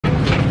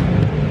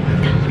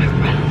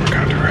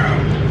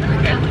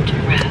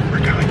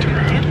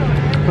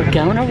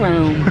Going to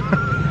Rome.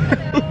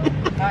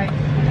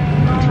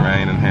 It's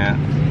raining here.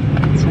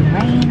 It's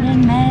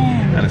raining,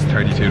 man. And it's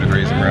 32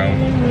 degrees in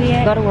Rome. You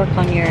gotta work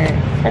on your...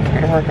 I'm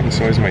gonna work on the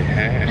size of my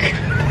hair.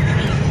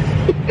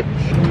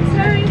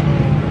 Sorry.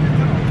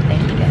 There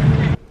you go.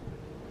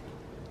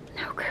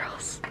 No,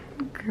 girls.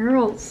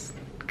 Girls.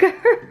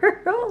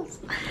 Girls.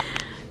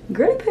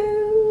 Girly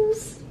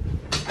poos.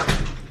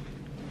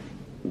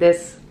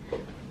 This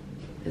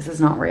is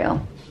not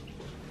real.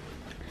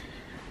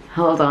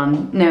 Hold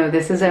on. No,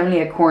 this is only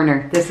a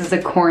corner. This is a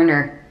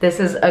corner. This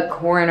is a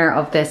corner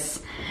of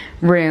this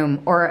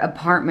room, or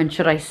apartment,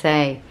 should I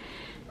say.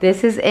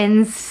 This is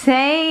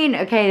insane.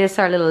 Okay, this is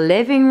our little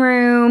living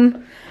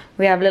room.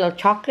 We have little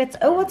chocolates.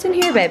 Oh, what's in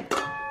here, babe?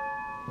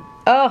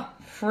 Oh,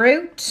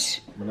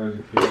 fruit.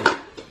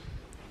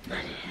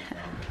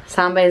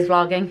 Samba is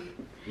vlogging.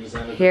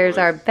 Here's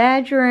our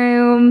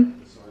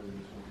bedroom.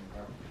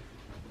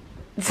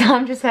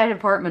 Sam just said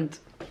apartment.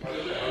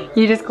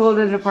 You just called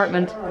it an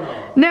apartment.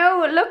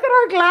 No, look at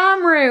our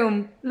glam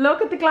room.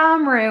 Look at the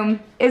glam room.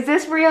 Is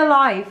this real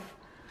life?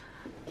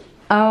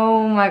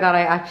 Oh my god,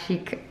 I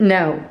actually...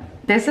 No,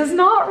 this is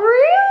not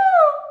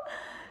real.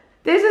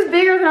 This is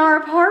bigger than our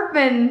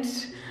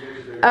apartment.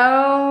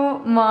 Oh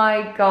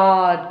my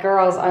god,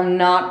 girls, I'm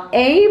not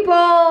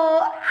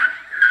able.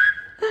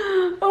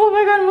 Oh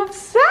my god, I'm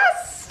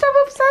obsessed. I'm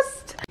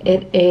obsessed.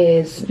 It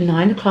is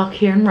 9 o'clock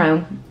here in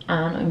Rome,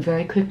 and I'm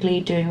very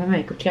quickly doing my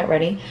makeup to get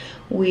ready.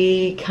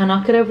 We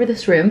cannot get over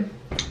this room.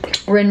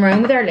 We're in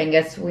Rome with Aer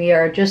Lingus. We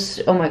are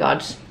just, oh my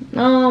god.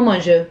 Oh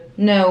mon Dieu.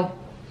 No.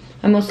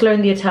 I must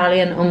learn the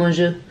Italian, oh mon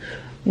Dieu.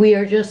 We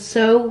are just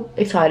so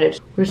excited.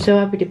 We're so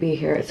happy to be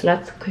here. So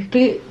let's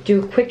quickly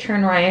do a quick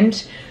turn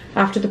around.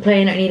 After the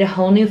plane, I need a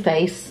whole new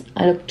face.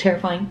 I look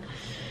terrifying.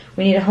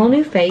 We need a whole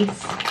new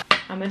face.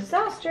 I'm a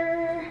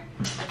disaster.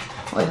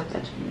 Oh, I hope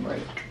that didn't work.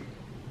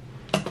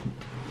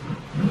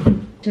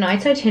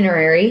 Tonight's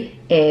itinerary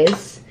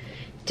is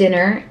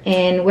dinner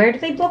in, where do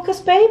they book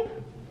us, babe?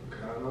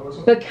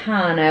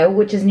 Bacano,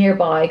 which is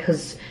nearby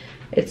because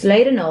it's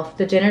late enough.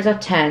 The dinner's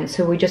at 10,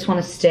 so we just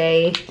want to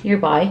stay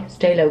nearby,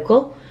 stay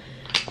local.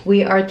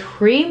 We are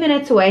 3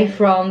 minutes away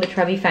from the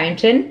Trevi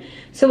Fountain,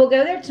 so we'll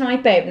go there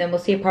tonight, babe, and then we'll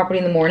see it properly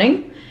in the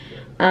morning.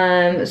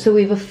 So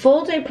we have a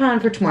full day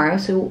planned for tomorrow,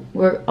 so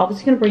we're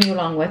obviously going to bring you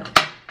along with.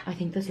 I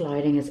think this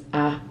lighting is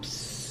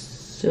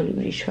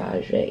absolutely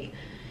trashy.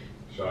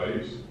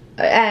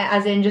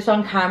 As in, just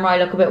on camera I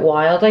look a bit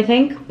wild, I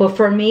think, but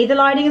for me the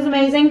lighting is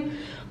amazing.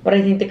 But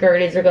I think the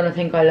girlies are going to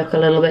think I look a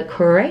little bit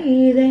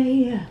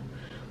crazy.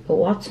 But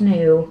what's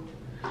new?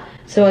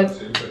 So it's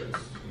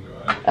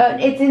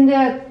in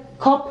the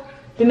cup,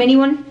 the mini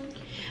one.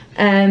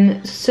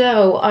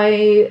 So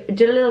I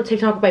did a little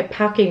TikTok about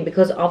packing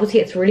because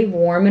obviously it's really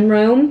warm in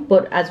Rome.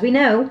 But as we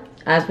know,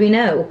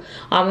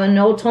 I'm an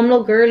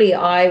autumnal girly.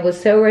 I was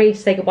so ready to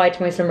say goodbye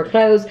to my summer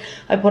clothes.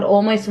 I put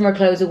all my summer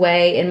clothes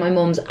away in my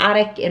mum's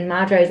attic, in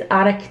Madre's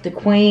attic, the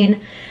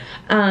Queen.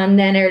 And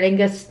then Aer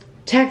Lingus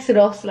texted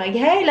us like,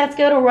 hey, let's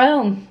go to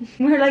Rome.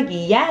 We're like,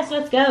 yes,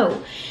 let's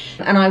go.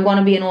 And I want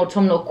to be an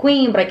autumnal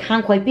queen, but I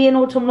can't quite be an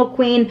autumnal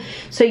queen.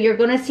 So you're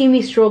going to see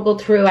me struggle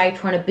throughout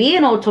trying to be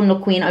an autumnal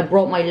queen. I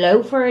brought my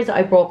loafers.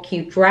 I brought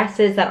cute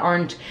dresses that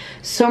aren't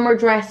summer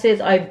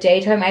dresses. I have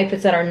daytime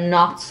outfits that are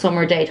not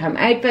summer daytime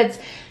outfits.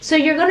 So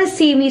you're going to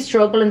see me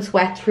struggle and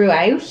sweat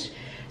throughout.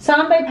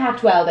 Sam, babe,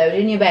 packed well though,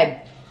 didn't you, babe?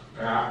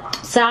 Yeah.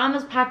 Sam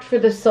has packed for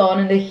the sun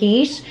and the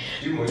heat.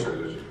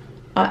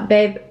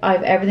 Babe, I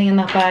have everything in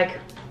that bag.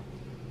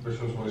 Which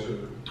one's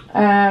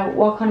moisturizer?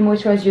 What kind of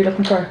moisturizer are you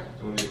looking for?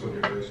 The one you put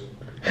in your face.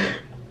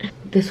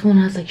 This one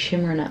has like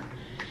shimmer in it.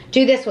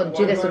 Do this one,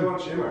 do this one.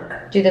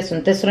 Do this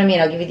one. This is what I mean,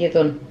 I'll give you the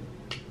other one.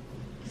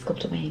 Let's go up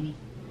to my Amy.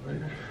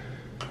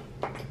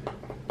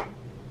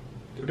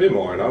 A bit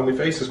more now, my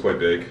face is quite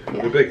big.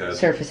 Yeah. A big head.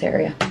 Surface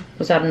area.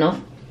 Was that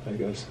enough? I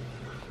guess.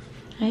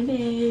 Hi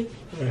babe.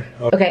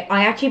 Okay,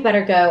 I actually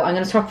better go. I'm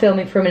gonna stop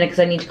filming for a minute because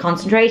I need to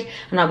concentrate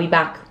and I'll be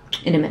back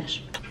in a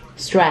minute.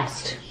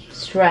 Stressed.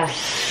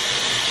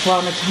 We're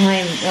on a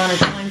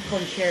time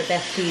crunch here,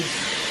 besties.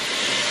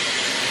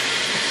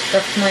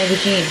 That's my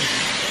routine.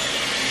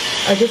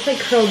 I just like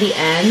curl the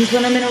ends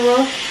when I'm in a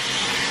rush.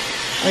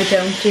 I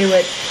don't do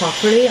it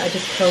properly. I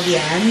just curl the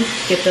ends,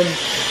 give them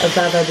a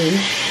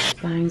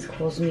baba-boosh. Bangs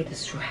cause me the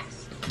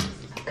stress.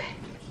 Okay.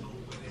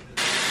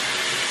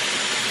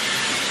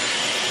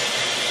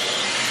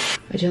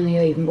 I don't think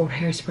I even bought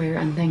hairspray or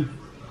anything.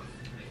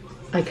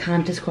 I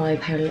can't describe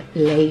how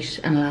late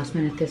and last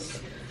minute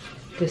this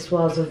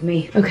was of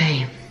me.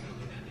 Okay.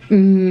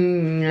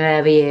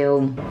 Love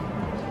you.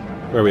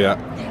 Where are we at?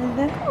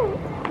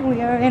 Hello.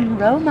 We are in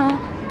Roma.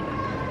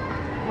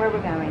 Where are we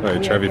going?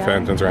 Right, Trevi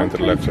Fountains around to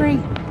the left.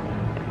 33.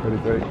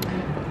 33.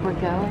 We're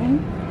going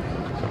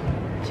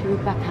to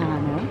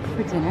Bacano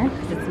for dinner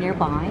because it's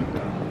nearby.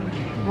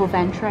 We'll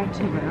venture out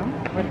tomorrow,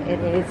 but it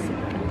is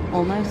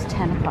almost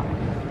 10 o'clock.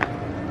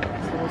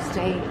 So we'll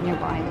stay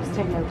nearby, we'll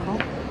stay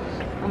local.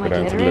 Am I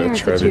glittering or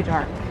is it too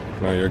dark?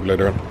 No, you're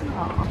glittering.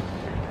 Oh.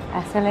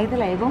 SLA the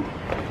label.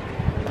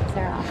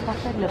 their ass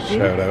off. I'd love you.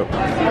 Shout out.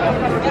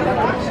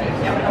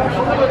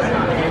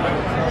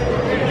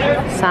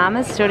 Sam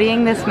is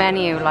studying this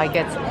menu like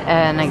it's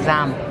an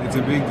exam. It's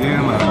a big deal,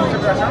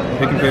 man.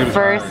 Picking food is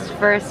hard.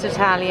 First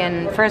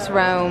Italian, first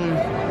Rome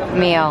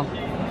meal.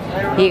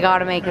 You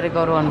gotta make it a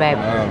good one, babe.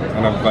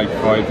 And I've like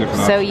 5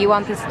 different So you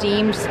want the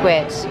steamed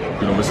squid?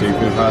 You love a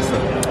seafood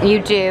pasta? You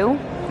do.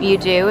 You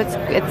do.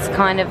 It's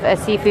kind of a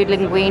seafood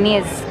linguine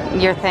is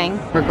your thing.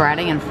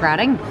 Regretting and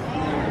fretting.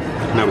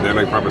 No, but they're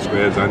like proper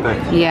squids, aren't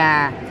they?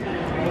 Yeah.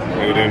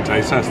 Are you doing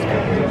taste test?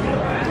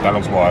 That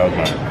looks wild,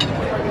 man.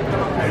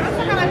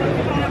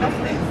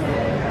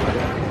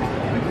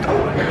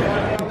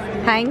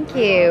 Thank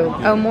you.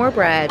 Oh, more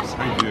bread.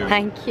 Thank you.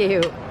 Thank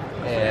you.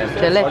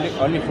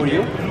 Only for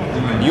you?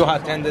 You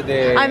attended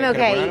the... I'm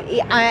okay.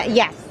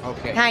 Yes.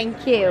 Okay.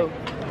 Thank you.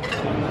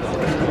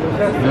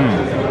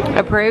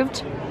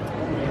 Approved?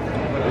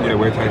 Yeah,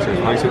 we're tasting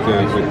it's nice with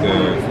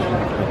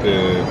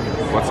the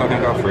what's that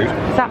thing called? Fruit?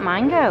 Is that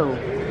mango?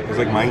 It's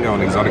like mango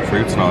and exotic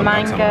fruits and all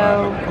that.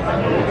 Mango.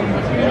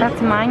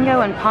 That's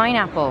mango and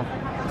pineapple.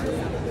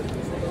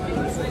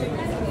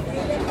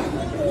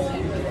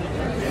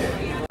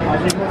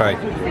 Hi.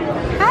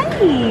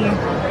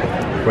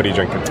 Hi. What are you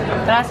drinking?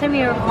 The last time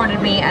you recorded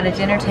me at a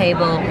dinner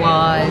table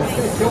was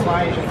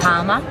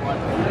Palma,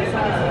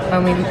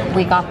 when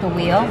we got the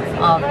wheel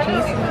of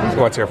cheese.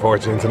 What's your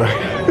fortune tonight?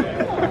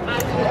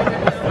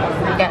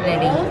 Get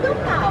ready.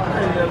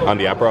 On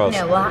the Aperols?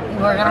 No,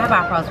 we're gonna have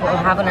Aperols, but we'll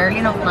have an early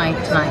enough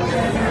night tonight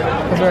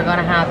because we're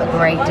gonna have a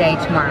great day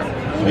tomorrow.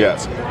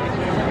 Yes.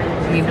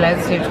 We have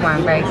loads to do tomorrow.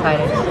 I'm very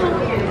excited.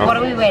 Oh. What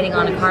are we waiting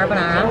on? A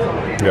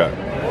carbonara? Yeah.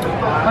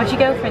 What'd you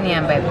go for in the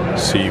end, babe?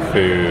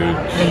 Seafood.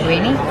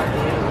 Linguine?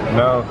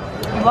 No.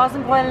 It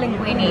wasn't quite a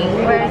linguine.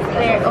 Where's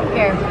there? Up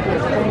here.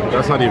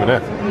 That's not even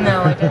it.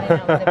 No, I don't know.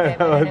 That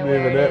wasn't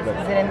even it.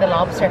 Is it in the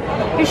lobster?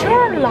 You're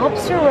sure a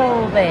lobster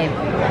roll, babe?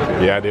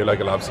 Yeah, I do like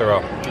a lobster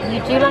roll. You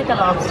do like a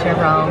lobster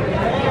roll.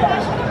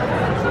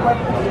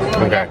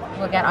 Okay.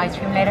 We'll get ice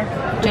cream later.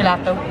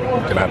 Gelato.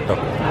 Gelato.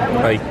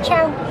 Bye.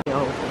 Ciao.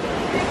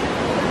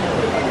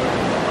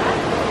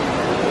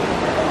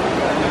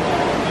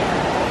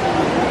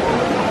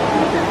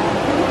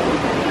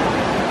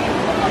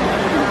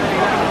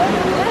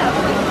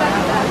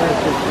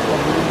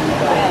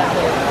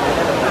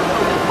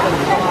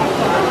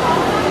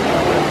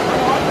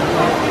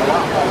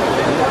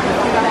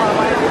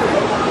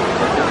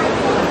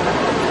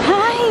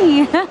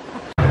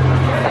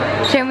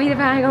 Show me the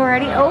bag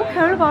already. Oh,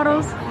 cola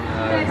bottles.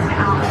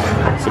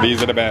 So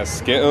these are the best.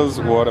 Skittles,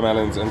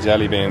 watermelons and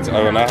jelly beans.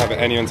 I will not have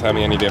anyone tell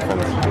me any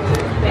different.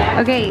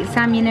 Okay,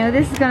 Sam, you know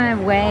this is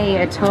gonna weigh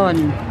a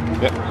ton.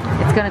 Yep.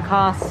 It's gonna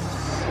cost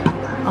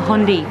a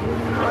hundy.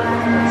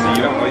 So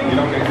you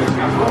don't get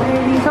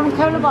this. Some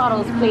cola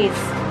bottles, please.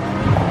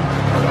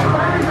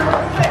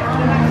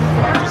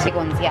 Big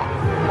ones, yeah.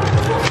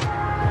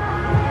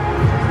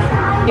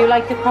 You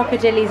like the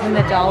crocodilies and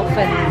the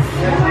dolphins?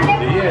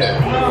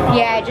 Yeah.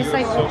 Yeah, just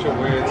like Such a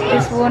weird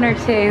just one or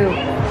two.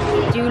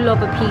 I do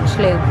love a peach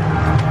loop.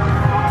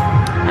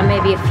 And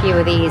maybe a few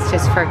of these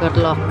just for good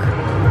luck.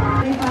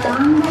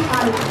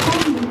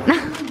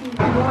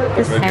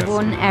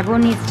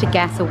 Everyone needs to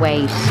guess a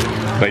weight.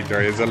 Like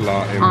there is a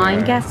lot in I'm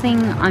there. guessing,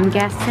 I'm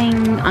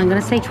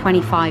gonna say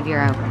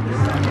 €25.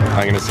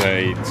 I'm gonna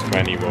say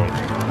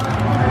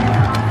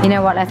 21. You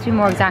know what, let's be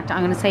more exact.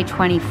 I'm gonna say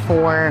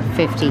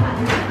 24.50.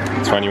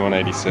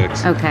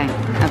 21.86. Okay,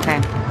 okay.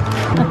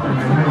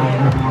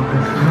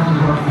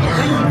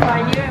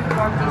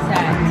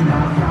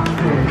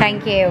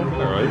 Thank you.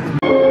 Alright.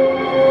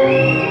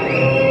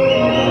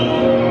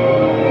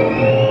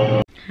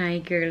 Hi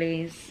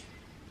girlies.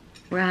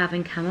 We're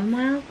having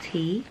chamomile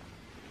tea.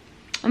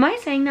 Am I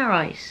saying that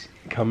right?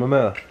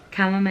 Chamomile.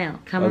 Chamomile.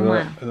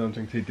 I don't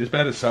think tea. This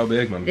bed is so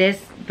big, man.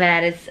 This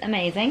bed is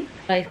amazing.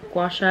 Like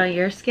gua sha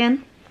your skin?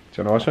 Do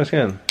you wanna wash my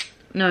skin?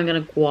 No, I'm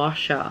gonna gua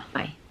sha.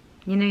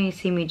 You know you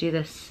see me do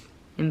this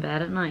in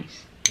bed at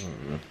night.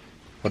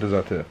 What does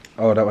that do?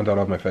 Oh, that went all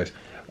over my face.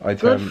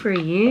 Good for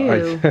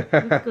you.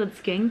 That's good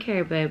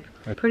skincare, babe.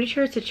 Pretty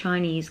sure it's a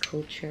Chinese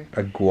culture.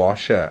 A gua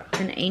sha.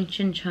 It's an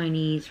ancient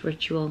Chinese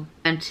ritual.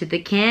 And to the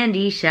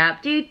candy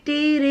shop, do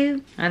do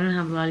do. I don't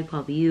have a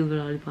lollipop, you have a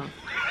lollipop.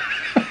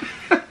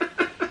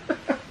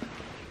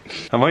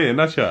 Am I in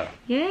that shot?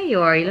 Yeah,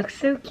 you are. You look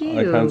so cute.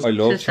 I love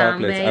Just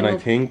chocolates and I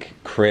bagel. think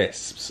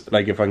crisps.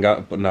 Like if I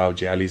got, but no,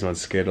 jellies on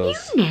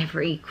Skittles. You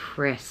never eat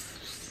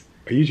crisps.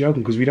 Are you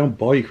joking? Because we don't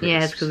buy crisps.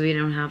 Yeah, it's because we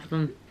don't have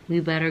them. We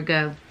better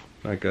go.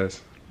 Right,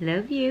 guys.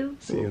 Love you.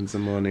 See you in the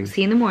morning.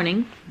 See you in the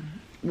morning.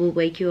 We'll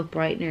wake you up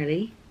bright and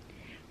early.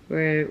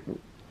 We're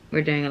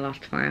doing a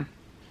lot tomorrow.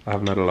 I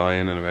haven't had a lie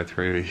in about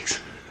 3 weeks.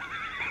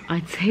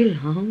 I'd say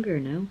longer,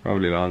 no?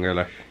 Probably longer.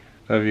 Like,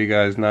 love you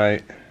guys.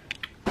 Night.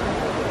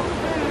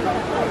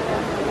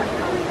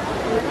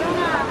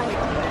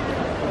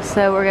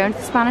 So we're going to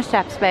the Spanish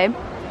Steps, babe.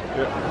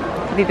 Yeah.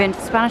 Have you been to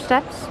the Spanish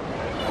Steps?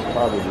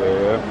 Probably,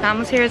 yeah. Sam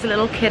was here as a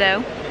little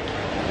kiddo,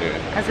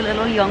 Yeah. as a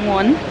little young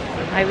one.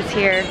 I was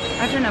here,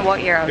 I don't know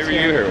what year I was Who were you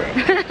here.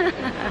 here with?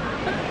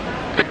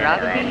 I'd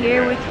rather be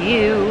here with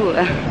you.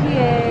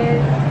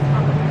 Yes.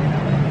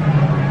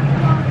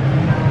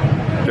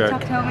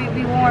 TikTok told me it'd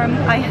be warm.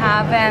 I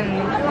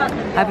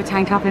have a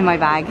tank top in my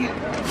bag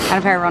and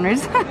a pair of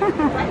runners.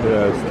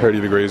 Yeah, it's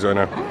 30 degrees right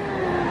now.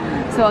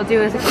 So I'll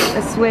do a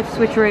swift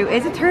switcheroo.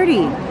 Is it 30?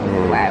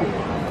 Wow.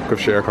 Good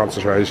sheer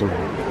concentration.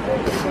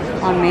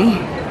 On me.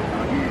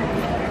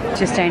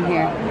 Just down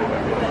here.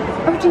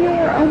 Oh,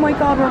 Dior. Oh my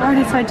god, we're right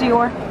outside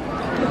Dior.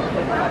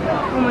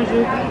 Oh my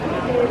god.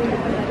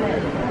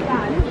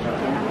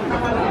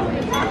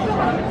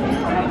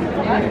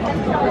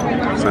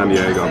 San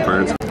Diego,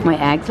 birds. My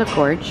eggs look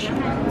gorge.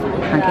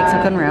 Pancakes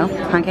look unreal.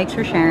 Pancakes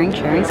for sharing.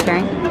 Sharing's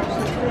caring.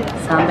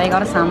 Sambo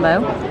got a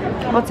sambo.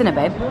 What's in it,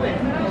 babe?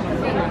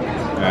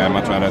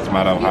 Mozzarella,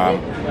 tomato, ham.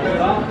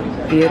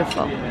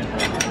 Beautiful.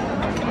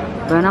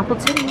 Brown apple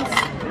titties.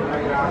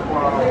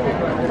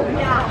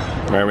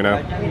 Where are we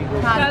now?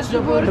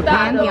 The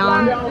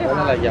Pantheon.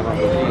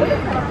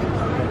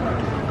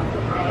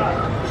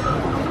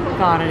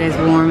 God, it is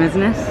warm,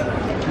 isn't it?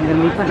 I'm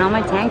gonna be putting on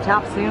my tank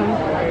top soon.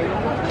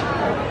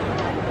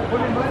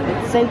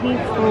 It's so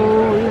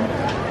beautiful.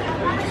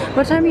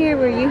 What time of year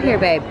were you here,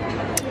 babe?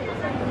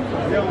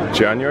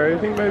 January, I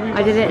think, maybe?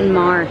 I did it in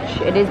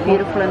March. It is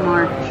beautiful in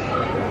March.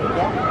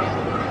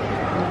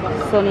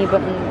 Sunny,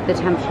 but the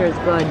temperature is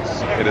good.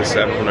 It is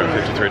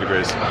 753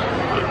 degrees.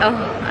 Oh,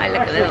 I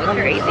look a little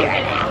crazy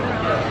right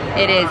now.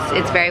 It is.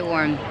 It's very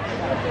warm.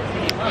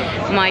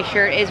 My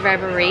shirt is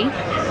Reverie,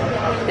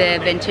 the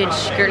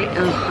vintage girly.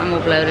 Oh, I'm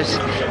all bloated.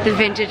 The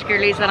vintage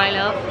girlies that I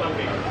love.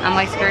 And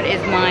my skirt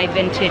is my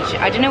vintage.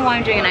 I don't know why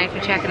I'm doing an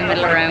outfit check in the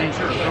middle of round.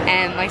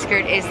 My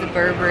skirt is the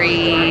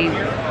Burberry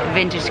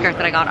vintage skirt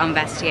that I got on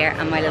Vestiaire,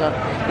 and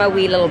my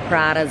wee little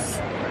Pradas.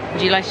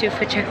 Would you like to do a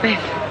fit check, babe?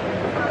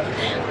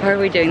 Why are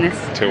we doing this?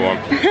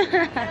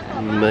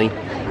 2-1. Me.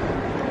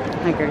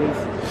 Hi girlies.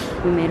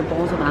 We made a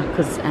balls of that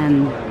because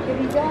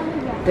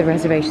the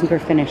reservations were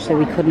finished, so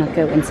we could not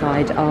go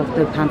inside of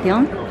the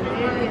Pantheon.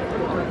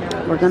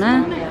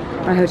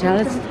 Our hotel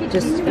is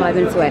just 5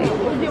 minutes away.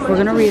 We're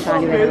gonna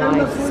reevaluate our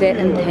lives, sit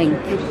and think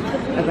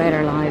about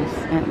our lives.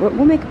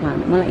 We'll make a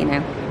plan, we'll let you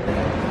know.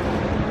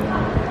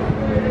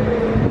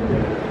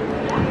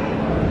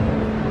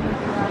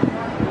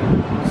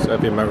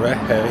 Sebi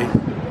Marais.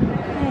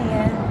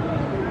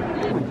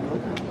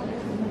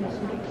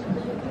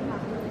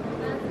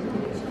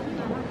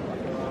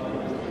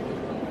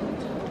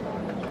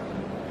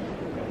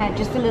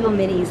 Just the little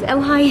minis.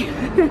 Oh, hi.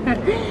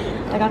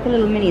 I got the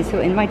little minis. So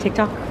in my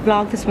TikTok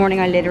vlog this morning,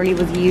 I literally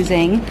was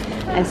using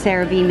a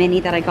CeraVe mini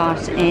that I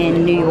got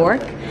in New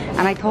York.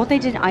 And I thought they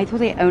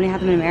only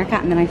had them in America.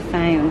 And then I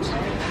found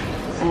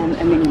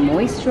a mini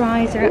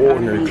moisturizer.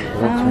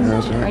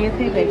 Are you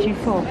okay, babe? You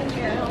full?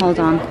 Hold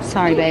on.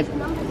 Sorry, babe.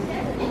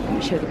 Let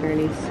me show the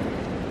girlies.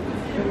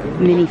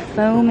 Mini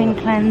foaming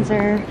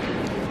cleanser.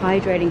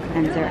 Hydrating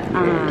cleanser,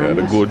 and Yeah,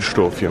 the good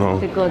stuff, you know.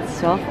 the good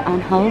stuff.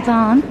 And hold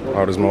on,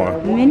 Oh, there's more.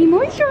 mini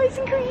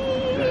moisturizing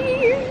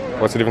cream.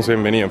 What's the difference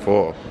between mini and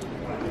 4?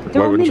 They're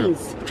Why all wouldn't you?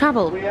 minis.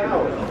 Travel.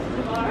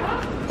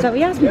 So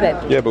you asked me, babe.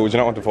 Yeah, but would you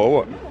not want the 4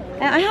 one?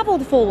 I have all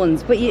the full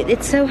ones, but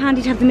it's so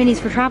handy to have the minis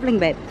for traveling,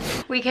 babe.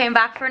 We came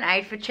back for an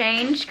outfit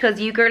change because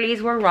you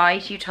girlies were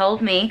right. You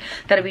told me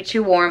that it'd be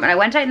too warm, and I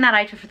went out in that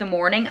outfit for the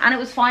morning, and it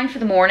was fine for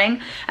the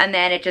morning, and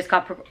then it just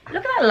got look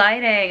at that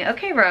lighting.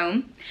 Okay,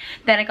 Rome.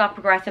 Then it got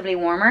progressively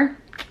warmer,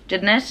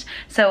 didn't it?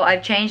 So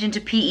I've changed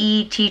into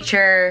PE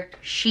teacher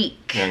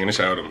chic. Yeah, I'm gonna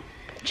show them.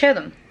 Show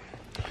them.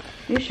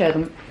 You show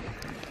them.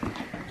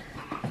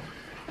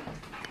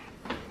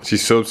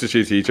 She's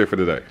substitute teacher for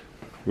the day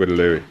with a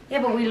Louis.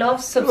 Yeah, but we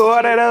love substitute.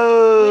 What are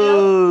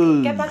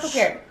those? Get back up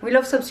here. We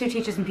love substitute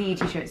teachers and PE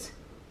teachers.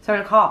 Sorry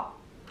to call.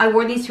 I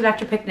wore these to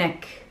Electric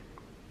Picnic.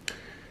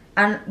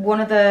 And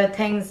one of the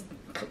things...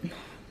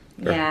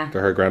 Yeah.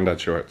 They're her granddad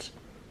shorts.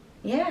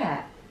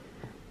 Yeah.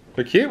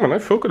 They're cute, man. I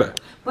fuck with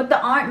it. But the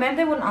iron... Maybe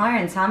they wouldn't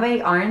iron.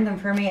 Sambe ironed them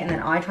for me, and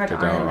then I tried to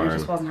They iron don't them, and it iron.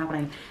 just wasn't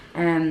happening.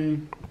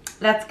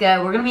 Let's go.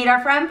 We're going to meet our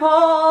friend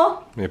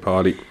Paul. Me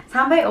party.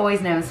 Sambe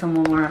always knows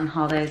someone we're on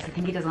holidays. I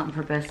think he does that on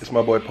purpose. It's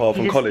my boy Paul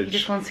from college. He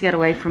just wants to get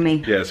away from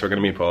me. Yeah, so we're gonna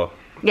meet Paul.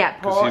 Yeah,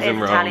 Paul he's is in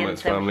Rome, Italian,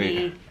 it's so family.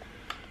 he...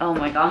 Oh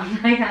my god,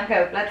 I can't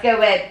go. Let's go,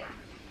 babe.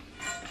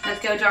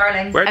 Let's go,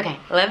 darling. Where? Okay,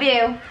 love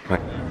you.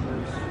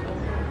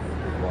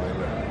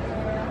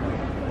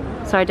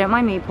 Sorry, don't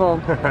mind me,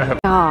 Paul.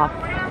 Stop.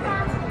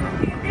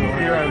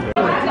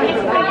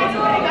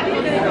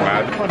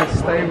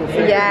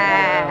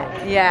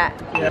 Yeah.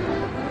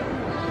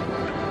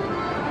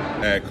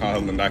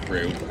 Colin in that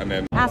group, and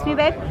then Ask me,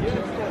 babe.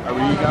 are we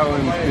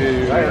going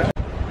to?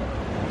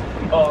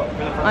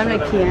 I'm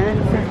like Kian.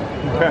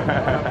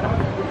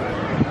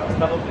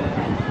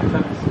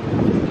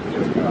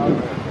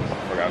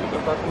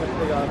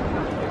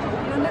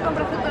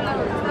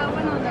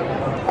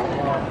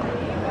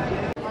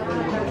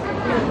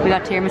 We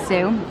got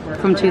tiramisu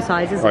from two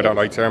sizes. I don't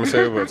like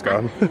tiramisu, but it's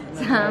gone.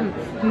 Sam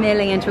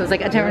milling into it was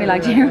like, I don't really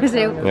like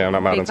tiramisu. Yeah, I'm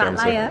not mad Big on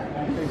fat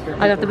tiramisu. liar.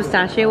 I got the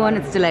pistachio one,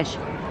 it's delish.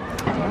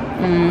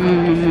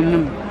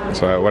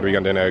 So what are we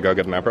gonna do now? Go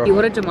get an You apple?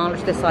 would have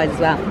demolished this side as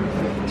well.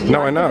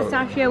 No, I know. The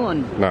pistachio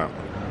one? No.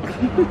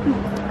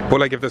 But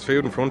like, if there's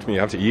food in front of me, you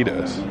have to eat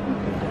it.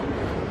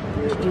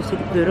 Do you see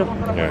the poodle?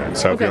 Yeah,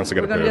 Sophie Okay, wants to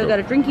get we're a gonna go poodle. get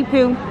a drinky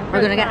poo.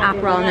 We're gonna get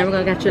Aperol, and then we're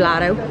gonna get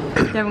gelato.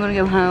 Then we're gonna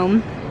go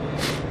home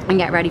and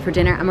get ready for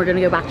dinner, and we're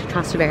gonna go back to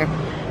Trastevere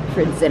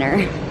for dinner.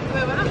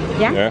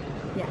 Yeah? Yeah?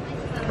 Yeah.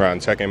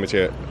 Right, check in with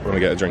you when we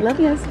get a drink. Love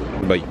yous.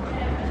 Bye.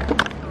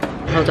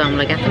 Hold on,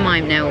 will I get the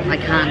mime? No, I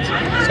can't.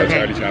 So Okay.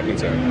 Charlie Chaplin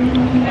said.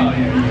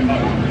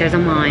 There's a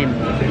mime,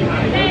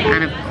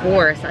 and of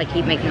course I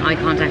keep making eye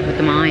contact with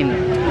the mime,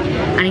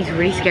 and he's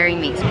really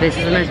scaring me. So this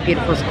is the most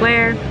beautiful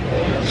square,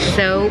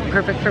 so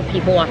perfect for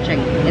people watching,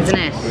 isn't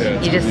it?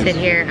 Yeah, You just sit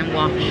here and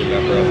watch.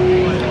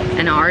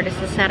 An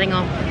artist is setting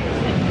up.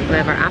 We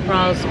have our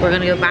Aperols. We're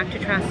gonna go back to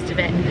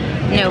Trastevere.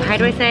 No, how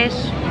do I say it?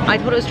 I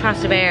thought it was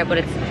Trastevere, but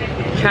it's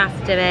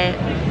Trastevere.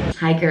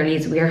 Hi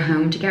girlies, we are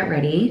home to get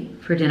ready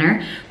for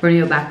dinner. We're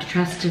gonna go back to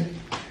Trastevere.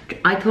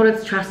 I thought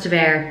it's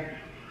Trastevere.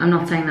 I'm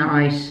not saying that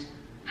right.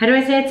 How do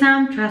I say it,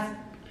 Sam?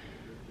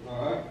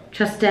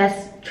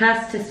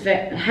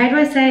 Trastevere. How do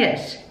I say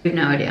it? I have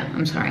no idea.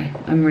 I'm sorry.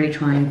 I'm really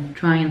trying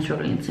and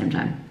struggling at the same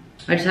time.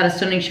 I just had a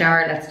stunning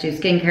shower. Let's do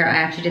skincare. I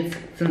actually did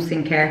some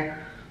skincare.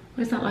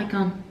 What is that light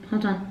on?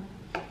 Hold on.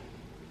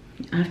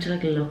 I have to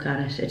like look at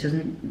it. It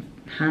doesn't.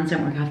 Hands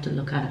don't work. I have to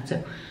look at it.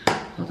 So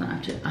hold on. I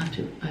have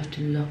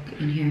to look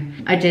in here.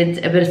 I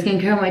did a bit of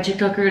skincare on my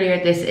TikTok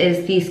earlier. This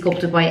is the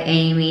Sculpted by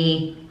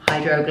Amy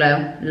Hydro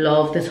Glow.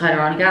 Love this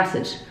hyaluronic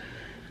acid.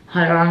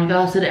 Hyaluronic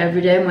acid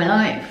every day of my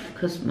life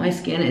because my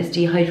skin is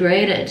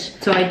dehydrated.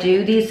 So I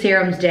do these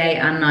serums day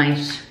and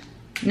night.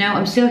 No,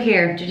 I'm still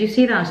here. Did you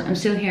see that? I'm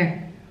still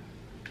here.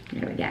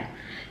 There we go.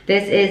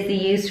 This is the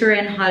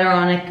Eucerin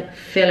Hyaluronic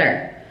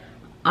Filler.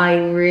 I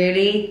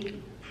really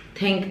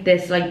think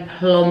this like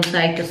plumps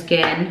out the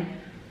skin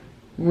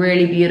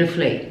really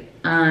beautifully,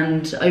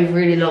 and I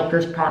really love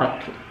this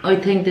product. I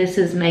think this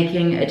is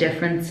making a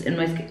difference in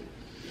my skin.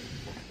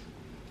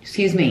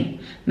 Excuse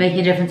me, making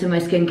a difference in my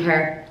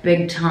skincare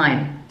big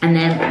time. And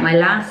then my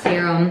last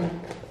serum,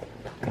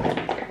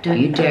 don't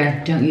you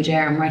dare,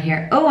 I'm right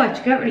here. Oh, I have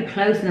to get really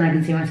close and then I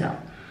can see myself.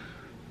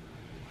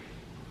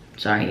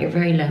 Sorry, you're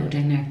very low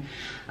down there.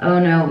 Oh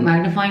no,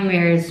 magnifying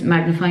mirrors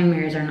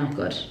are not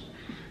good.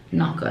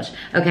 Not good.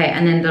 Okay,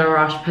 and then the La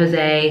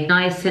Roche-Posay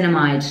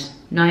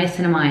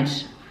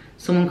niacinamide.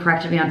 Someone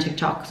corrected me on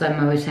TikTok because I'm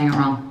always saying it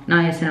wrong.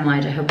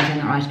 Niacinamide, I hope I'm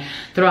saying it right.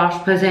 The La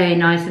Roche-Posay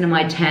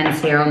niacinamide 10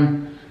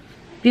 serum.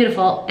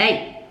 Beautiful.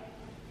 Hey,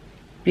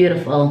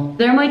 beautiful.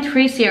 They're my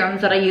 3 serums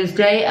that I use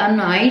day and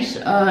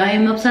night.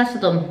 I'm obsessed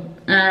with them.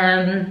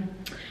 And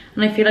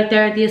I feel like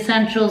they're the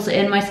essentials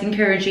in my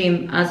skincare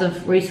regime as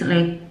of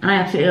recently, and I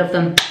absolutely love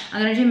them.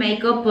 I'm gonna do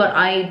makeup, but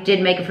I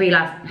did make a free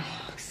last.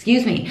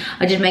 Excuse me.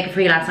 I did make a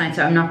free last night,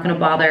 so I'm not gonna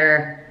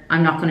bother.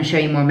 I'm not gonna show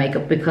you more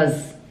makeup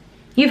because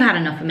you've had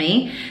enough of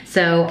me.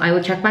 So I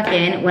will check back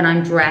in when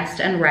I'm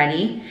dressed and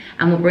ready,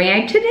 and we'll bring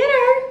out to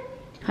dinner.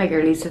 Hi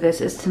girlies. So this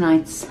is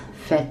tonight's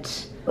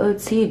fit.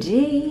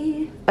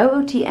 OOTN.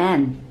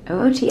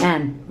 We're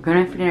going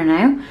out for dinner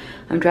now.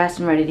 I'm dressed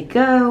and ready to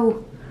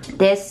go.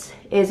 This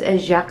is a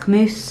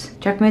Jacquemus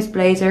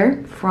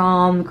blazer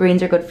from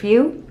Greens Are Good For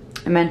You.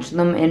 I mentioned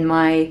them in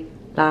my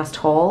last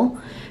haul.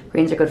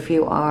 Greens Are Good For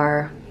You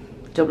are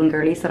Dublin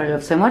girlies that I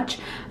love so much,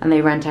 and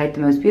they rent out the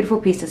most beautiful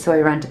pieces, so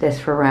I rented this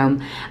for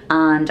Rome.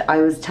 And I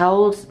was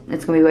told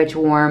it's going to be way too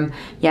warm.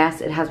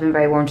 Yes, it has been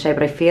very warm today,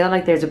 but I feel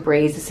like there's a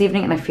breeze this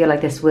evening, and I feel like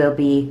this will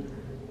be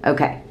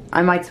okay.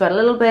 I might sweat a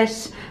little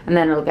bit, and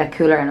then it'll get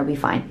cooler and it'll be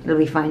fine. It'll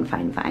be fine.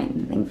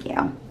 Thank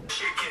you.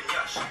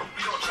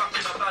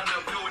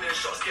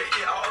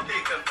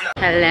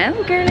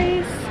 Hello,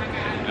 girlies.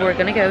 We're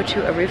gonna go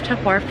to a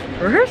rooftop bar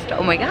first.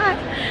 Oh my god.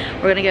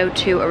 We're gonna go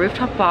to a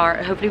rooftop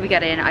bar. Hopefully we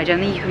get in. I don't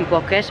think you can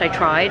book it. I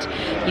tried.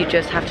 You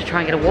just have to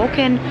try and get a walk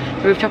in.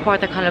 The rooftop bar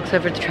that kind of looks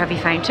over the Trevi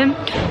Fountain.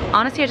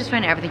 Honestly, I just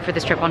found everything for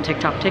this trip on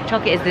TikTok.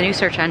 TikTok is the new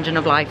search engine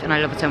of life, and I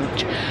love it so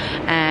much.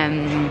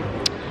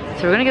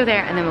 So we're gonna go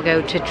there, and then we'll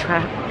go to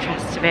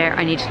Trastevere.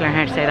 I need to learn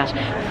how to say that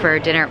for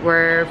dinner.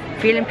 We're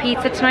feeling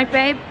pizza tonight,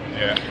 babe.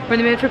 Yeah. We're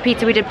in the mood for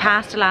pizza. We did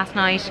pasta last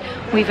night.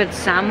 We've had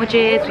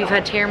sandwiches. We've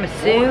had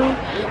tiramisu.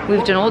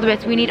 We've done all the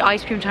bits. We need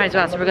ice cream tonight as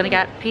well. So we're gonna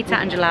get pizza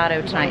and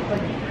gelato tonight.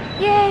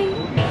 Yay!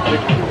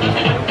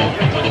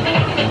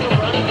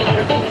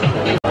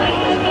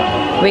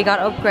 We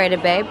got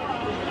upgraded, babe.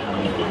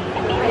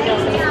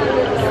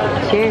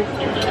 Cheers.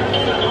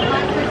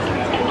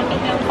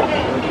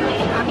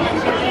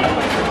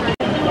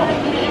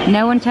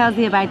 No one tells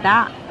you about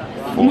that.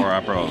 4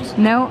 Aperols.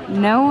 No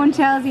one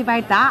tells you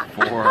about that.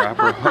 4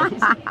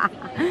 Aperols.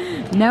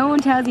 No one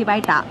tells you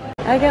about that.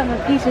 I got my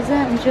pizzas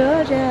out in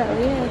Georgia. Oh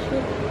yeah,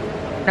 sure.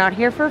 Not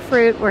here for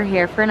fruit, we're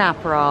here for an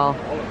Aperol.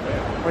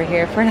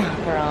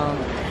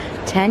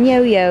 10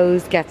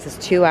 yo-yos gets us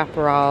 2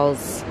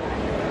 Aperols.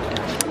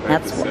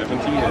 That's what.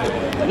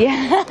 78.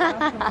 Yeah.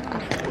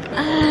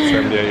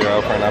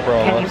 €78 for an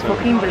Aperol. Can you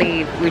fucking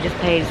believe we just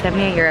paid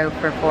 €78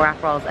 for 4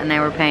 Aperols, and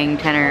now we're paying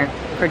tenner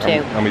for 2.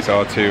 And we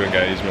saw 2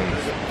 engagements.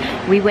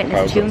 We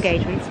witnessed 2 Proposals.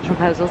 engagements,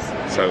 proposals.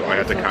 So I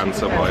had to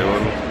cancel my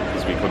one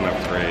because we couldn't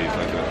have 3.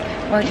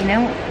 Well, you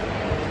know,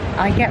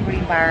 I get really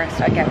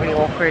embarrassed. I get really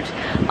awkward.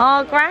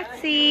 Oh,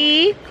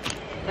 grazie.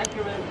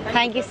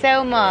 Thank you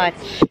so much.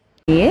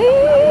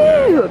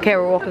 Yeah. Okay,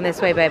 we're walking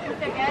this way, babe.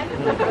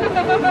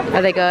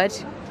 Are they good?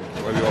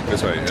 Why do you walk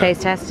this way? Yeah.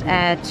 Taste test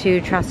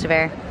to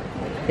Trastevere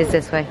is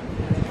this way.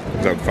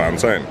 Is that the fan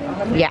sign?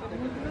 Yeah.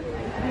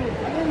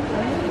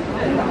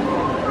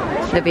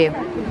 The view.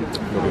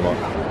 Lovely walk.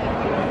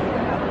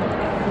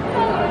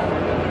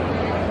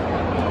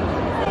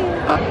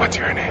 What's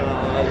your name?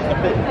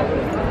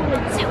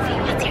 Sophie,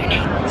 what's your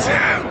name?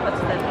 Sam.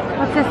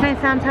 What's this name,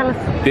 Sam? Tell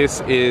us.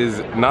 This is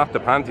not the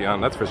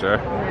Pantheon, that's for sure.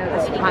 No,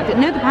 this is the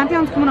Pantheon. No, the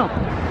Pantheon's coming up.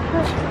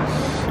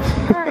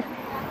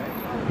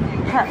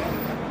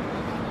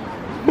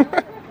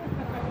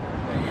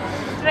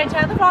 Did I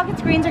tell the vlog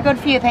its greens are good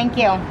for you? Thank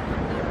you.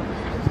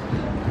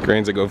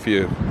 Grains are good for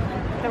you.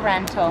 The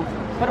rental.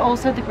 But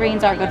also the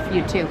greens are good for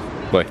you too.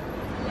 Like,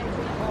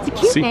 It's a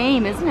cute See?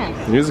 name, isn't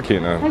it? it is a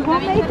cute name. Like,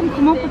 what made them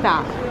come up with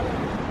that?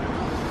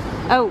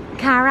 Oh,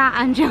 Cara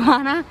and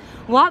Joanna,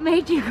 what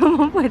made you come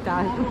up with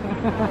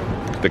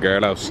that? The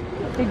girl house.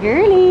 The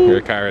girlies. You're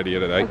a Cara the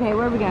other day. Okay,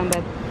 where are we going,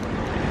 babe?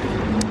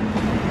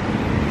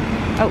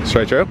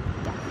 Straight through?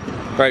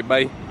 Right,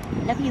 bye.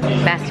 Love you.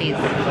 Besties,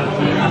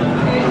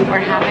 we're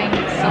having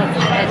such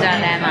a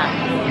dilemma.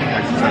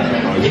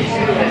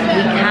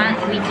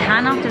 We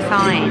cannot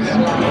decide.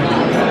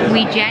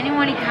 We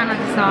genuinely cannot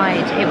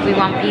decide if we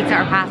want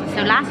pizza or pasta.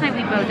 So last night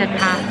we both had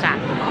pasta.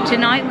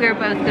 Tonight we're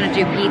both gonna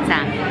do pizza.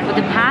 But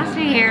the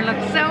pasta here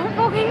looks so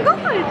fucking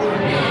good.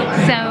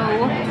 So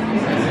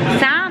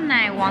Sam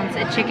now wants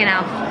a chicken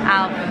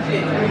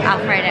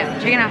Alfredo.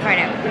 Chicken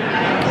Alfredo.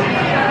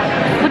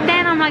 But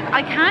then I'm like,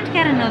 I can't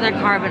get another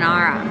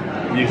carbonara.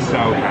 You so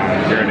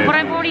can. You're in But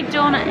I've already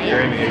done it. You're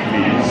in Italy.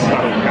 You so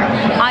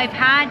can. I've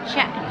had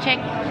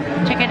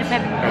chicken de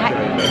pepe.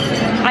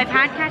 I've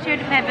had cacio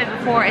de pepe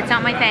before. It's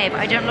not my fave.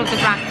 I don't love the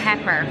black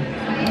pepper.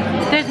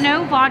 There's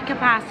no vodka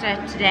pasta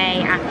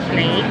today,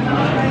 actually.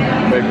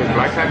 Wait, was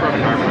black pepper on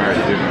the carbonara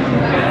too?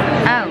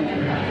 Oh.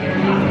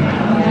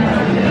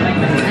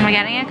 Am I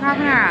getting a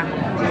carbonara?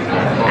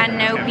 And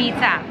no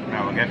pizza.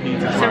 No, we'll get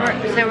pizza So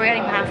tomorrow. we're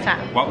getting pasta.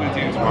 What we'll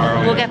do tomorrow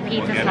We'll is get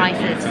pizza a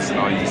slices. pizza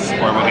slice,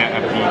 or we'll get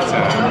a pizza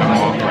and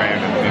walk around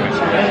and finish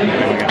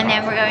it. And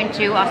then we're going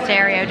to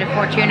Osteria de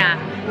Fortuna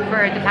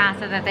for the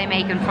pasta that they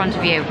make in front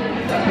of you.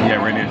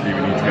 Yeah, we're in Italy,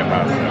 we need to get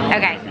pasta.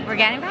 Okay, we're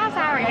getting pasta,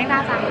 we're getting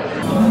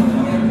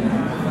pasta.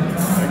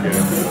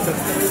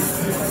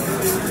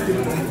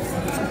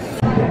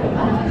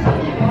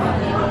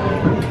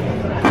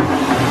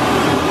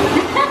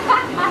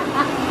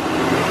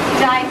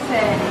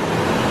 Dyson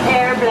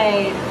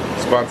Airblade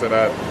Sponsor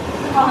that.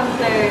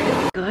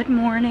 sponsored. Good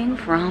morning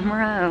from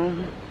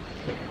Rome.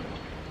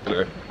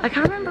 Hello. I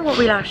can't remember what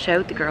we last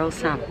showed the girls,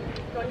 Sam.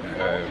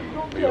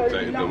 We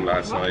updated them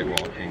last night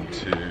walking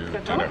to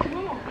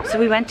dinner. So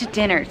we went to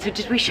dinner. So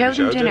did we show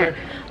them dinner?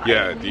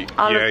 Yeah,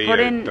 Olive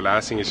pudding. the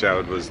last thing you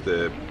showed was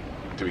the,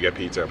 do we get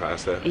pizza or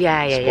pasta?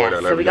 Yeah. Spoiler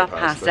alert, So we got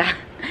pasta.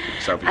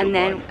 Sophie And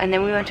don't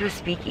then we went to a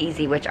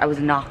speakeasy, which I was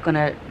not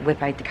gonna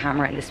whip out the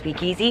camera in the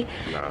speakeasy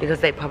because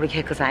they'd probably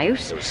kick us out.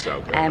 It was so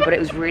good. But it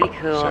was really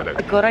cool. Shout out.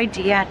 A good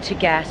idea to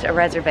get a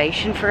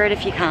reservation for it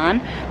if you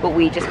can. But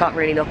we just got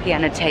really lucky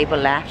and a table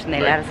left and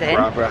they let us in.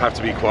 Proper, have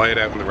to be quiet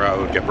out on the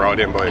road, get brought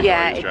in by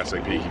guys dressed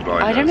like Peaky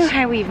Blinders. I don't know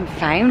how we even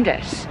found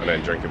it. And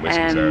then drinking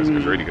whiskey sours, it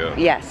was really good.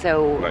 Yeah,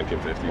 so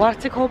 1950s.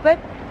 what's it called, babe?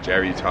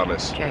 Jerry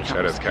Thomas. Jerry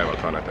Shout out to Kev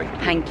O'Connor, thank you.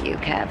 Thank you,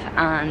 Kev.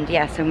 And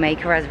yeah, so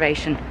make a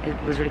reservation. It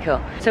was really cool.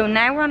 So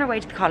now we're on our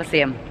way to the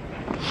Coliseum.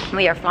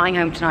 We are flying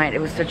home tonight.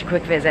 It was such a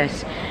quick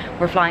visit.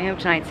 We're flying home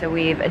tonight, so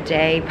we have a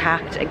day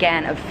packed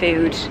again of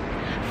food.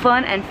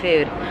 Fun and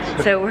food.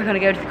 So we're gonna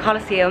go to the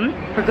Coliseum.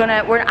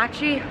 We're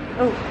actually,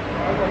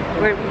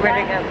 where'd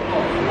I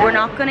go? We're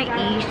not gonna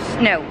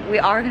eat. No, we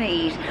are gonna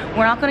eat.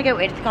 We're not gonna go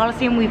into the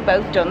Coliseum. We've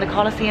both done the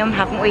Coliseum,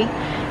 haven't we?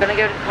 We're gonna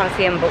go to the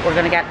Coliseum, but we're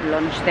gonna get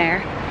lunch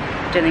there.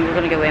 Don't think we're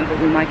going to go in, but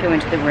we might go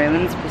into the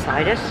ruins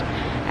beside it.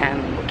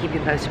 We'll keep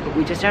you posted, but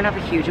we just don't have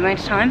a huge amount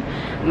of time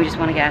and we just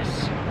want to get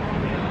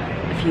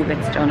a few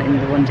bits done in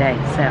the one day,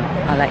 so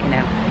I'll let you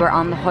know. We're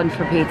on the hunt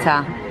for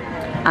pizza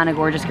and a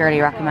gorgeous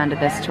girlie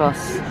recommended this to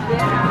us.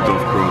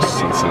 Duff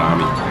crust and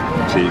salami,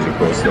 cheese and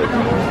crust.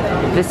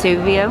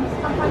 Vesuvio.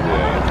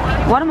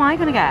 Yeah. What am I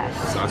going to get?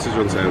 Sausage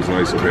one sounds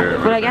nice up here.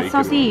 Will I get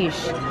sausage?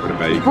 With a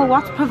bacon. But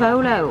what's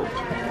Pavolo?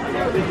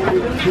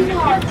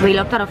 Will you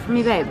look that up for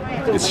me, babe?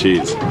 It's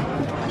cheese.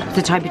 It's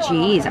a type of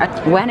cheese.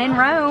 When in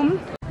Rome.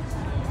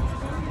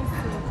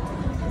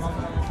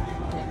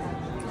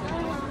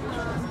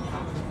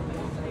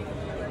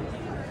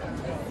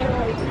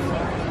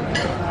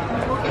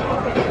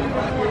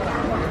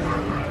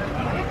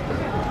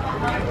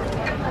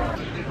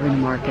 We're in the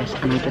market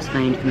and I just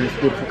found the most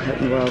beautiful coat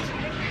in the world.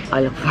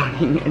 I look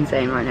fucking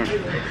insane right now.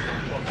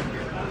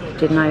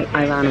 Didn't I?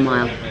 I ran a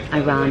mile. I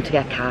ran to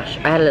get cash.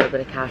 I had a little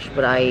bit of cash,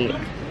 but I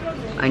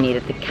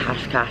needed the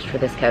cash for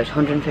this coat.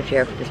 150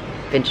 euro for this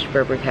vintage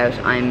Burberry coat.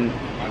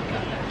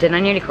 Didn't I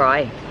nearly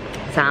cry?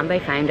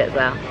 Sambe found it as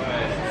well.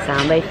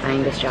 Sambe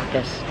found this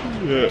jacket.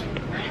 Yeah.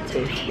 It's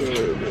so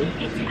huge.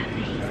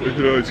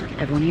 It's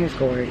Everyone here's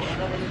gorgeous.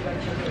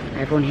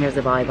 Everyone here's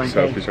the vibe, aren't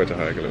Sophie they? tried to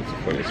haggle, it's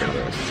funny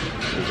sometimes.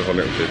 It's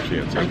 150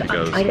 and Sophie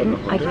goes I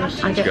didn't,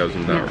 100. She goes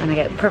no, down. and I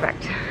get,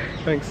 perfect.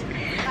 Thanks.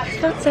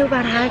 It's not so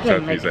bad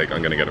haggling. Sophie's like,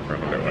 I'm gonna get it for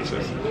 100, watch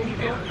this.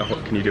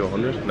 Oh, can you do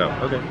 100? No,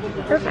 okay.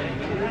 Perfect.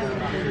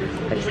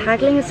 But just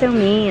haggling is so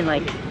mean,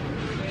 like,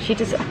 she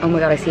just, oh my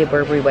god, I see a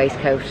Burberry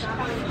waistcoat.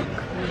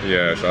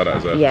 Yeah, I saw that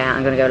as well. Yeah,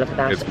 I'm gonna go look at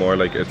that. It's more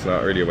like, it's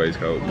not really a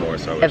waistcoat, more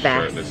so A a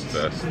shirt. vest. It's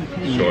the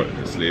short,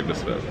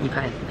 sleeveless bit.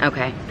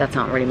 Okay, that's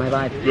not really my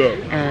vibe.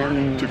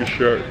 Yeah. Took a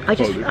shirt. I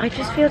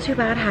just feel too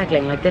bad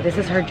haggling, like that this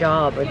is her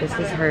job or this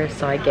is her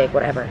side gig,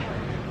 whatever.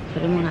 I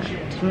didn't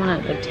wanna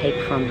like take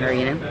from her,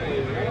 you know?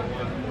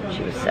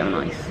 She was so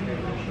nice.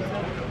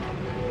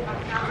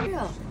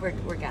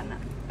 We're getting it.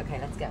 Okay,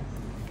 let's go.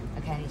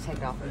 Okay, I need to take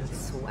it off. I'm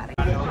just sweating.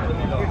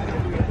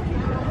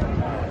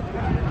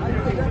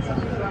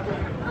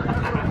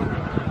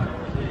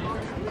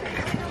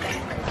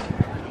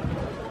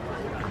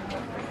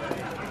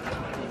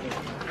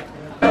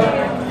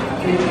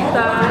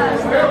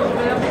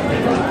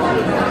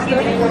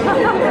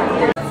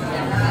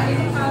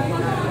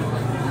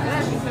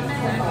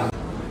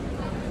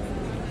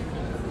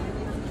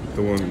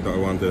 The one that I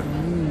wanted.